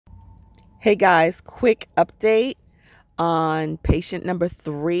Hey guys, quick update on patient number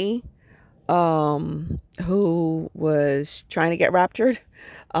 3, who was trying to get raptured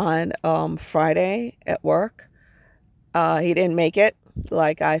on Friday at work. He didn't make it,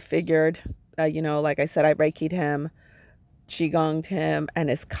 like I figured. Like I said, I Reiki'd him, Qigonged him, and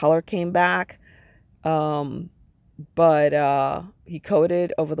his color came back. Um, but he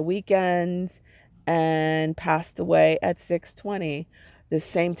coded over the weekend and passed away at 6:20, the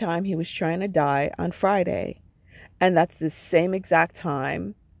same time he was trying to die on Friday. And that's the same exact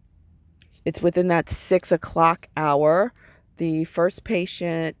time. It's within that 6 o'clock hour. The first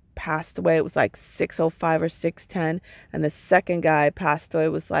patient passed away. It was like 6:05 or 6:10. And the second guy passed away.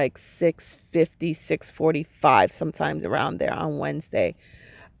 It was like 6:50, 6:45, sometimes around there on Wednesday.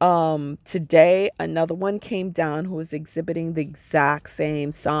 Today, another one came down who was exhibiting the exact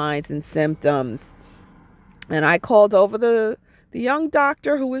same signs and symptoms. And I called over the young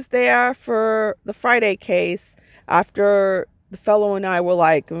doctor who was there for the Friday case after the fellow and I were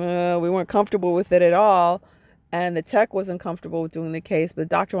like, we weren't comfortable with it at all. And the tech wasn't comfortable with doing the case, but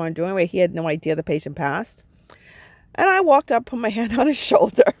the doctor wanted to do it anyway. He had no idea the patient passed. And I walked up, put my hand on his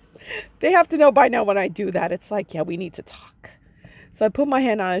shoulder. They have to know by now when I do that. It's like, yeah, we need to talk. So I put my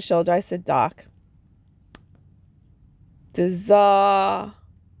hand on his shoulder. I said, Doc, does the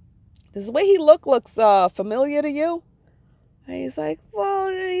way he looks familiar to you? And he's like, well,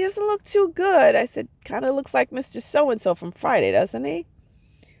 he doesn't look too good. I said, kind of looks like Mr. So-and-so from Friday, doesn't he?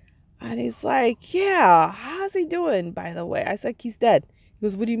 And he's like, yeah, how's he doing, by the way? I said, he's dead. He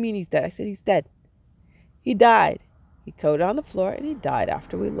goes, what do you mean he's dead? I said, he's dead. He died. He coded on the floor and he died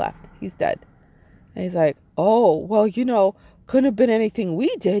after we left. He's dead. And he's like, oh, well, couldn't have been anything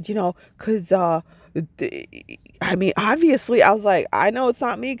we did, because, I mean, obviously, I was like, I know it's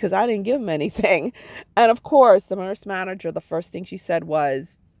not me because I didn't give him anything. And of course, the nurse manager, the first thing she said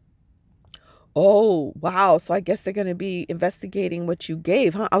was, oh, wow, so I guess they're going to be investigating what you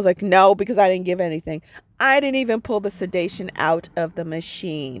gave, huh? I was like, no, because I didn't give anything. I didn't even pull the sedation out of the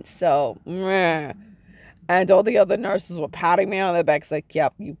machine. So, meh. And all the other nurses were patting me on the back. It's like,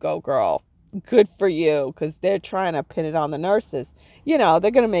 yep, you go, girl. Good for you, because they're trying to pin it on the nurses. They're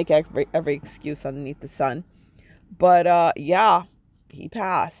going to make every excuse underneath the sun. But yeah, he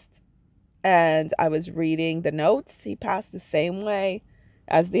passed. And I was reading the notes. He passed the same way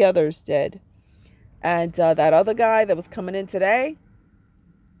as the others did. And that other guy that was coming in today,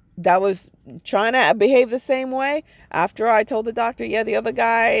 that was trying to behave the same way. After I told the doctor, yeah, the other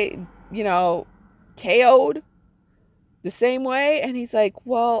guy, KO'd the same way. And he's like,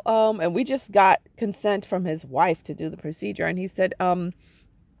 well, and we just got consent from his wife to do the procedure. And he said,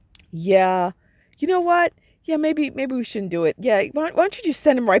 yeah, you know what? Yeah, maybe we shouldn't do it. Yeah, why don't you just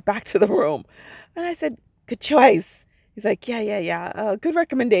send him right back to the room? And I said, good choice. He's like, yeah. Good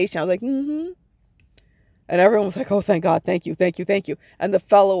recommendation. I was like, mm-hmm. And everyone was like, oh, thank God. Thank you. And the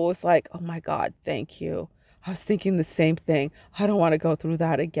fellow was like, oh, my God, thank you. I was thinking the same thing. I don't want to go through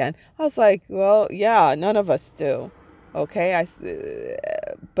that again. I was like, well, yeah, none of us do. Okay.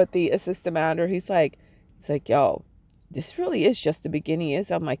 But the assistant manager, he's like, yo, this really is just the beginning.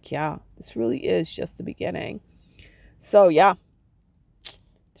 I'm like, yeah, this really is just the beginning. So, yeah,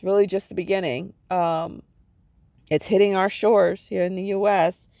 it's really just the beginning. It's hitting our shores here in the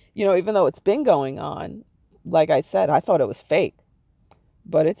U.S., even though it's been going on. Like I said, I thought it was fake,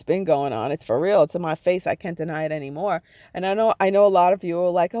 but it's been going on. It's for real. It's in my face. I can't deny it anymore. And I know a lot of you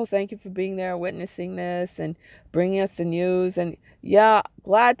are like, oh, thank you for being there, witnessing this and bringing us the news. And yeah,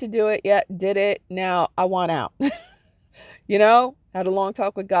 glad to do it. Yeah, did it. Now I want out. Had a long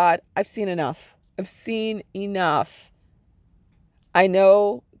talk with God. I've seen enough. I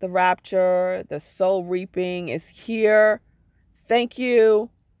know the rapture, the soul reaping is here. Thank you.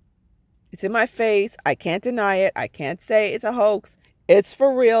 It's in my face. I can't deny it. I can't say it's a hoax. It's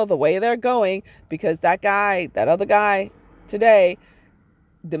for real the way they're going, because that other guy today,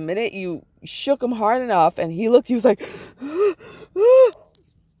 the minute you shook him hard enough and he was like,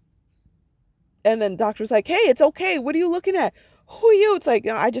 and then the doctor was like, hey, it's okay. What are you looking at? Who are you? It's like,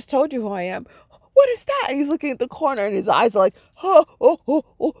 I just told you who I am. What is that? And he's looking at the corner and his eyes are like,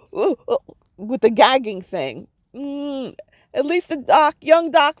 with the gagging thing. At least the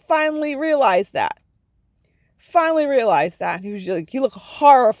young doc finally realized that. And he was just like, he looked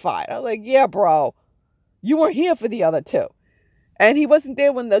horrified. I was like, yeah, bro, you weren't here for the other two. And he wasn't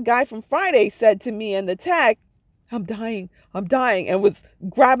there when the guy from Friday said to me in the tech, I'm dying, and was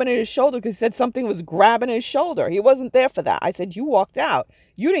grabbing at his shoulder because he said something was grabbing his shoulder. He wasn't there for that. I said, you walked out.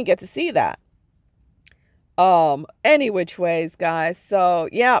 You didn't get to see that. Any which ways, guys. So,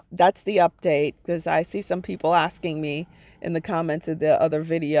 yeah, that's the update, because I see some people asking me, in the comments of the other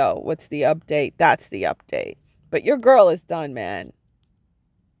video. What's the update? That's the update. But your girl is done, man.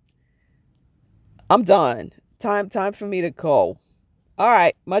 I'm done. Time for me to go. All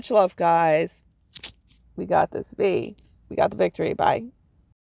right. Much love, guys. We got this. V. We got the victory. Bye.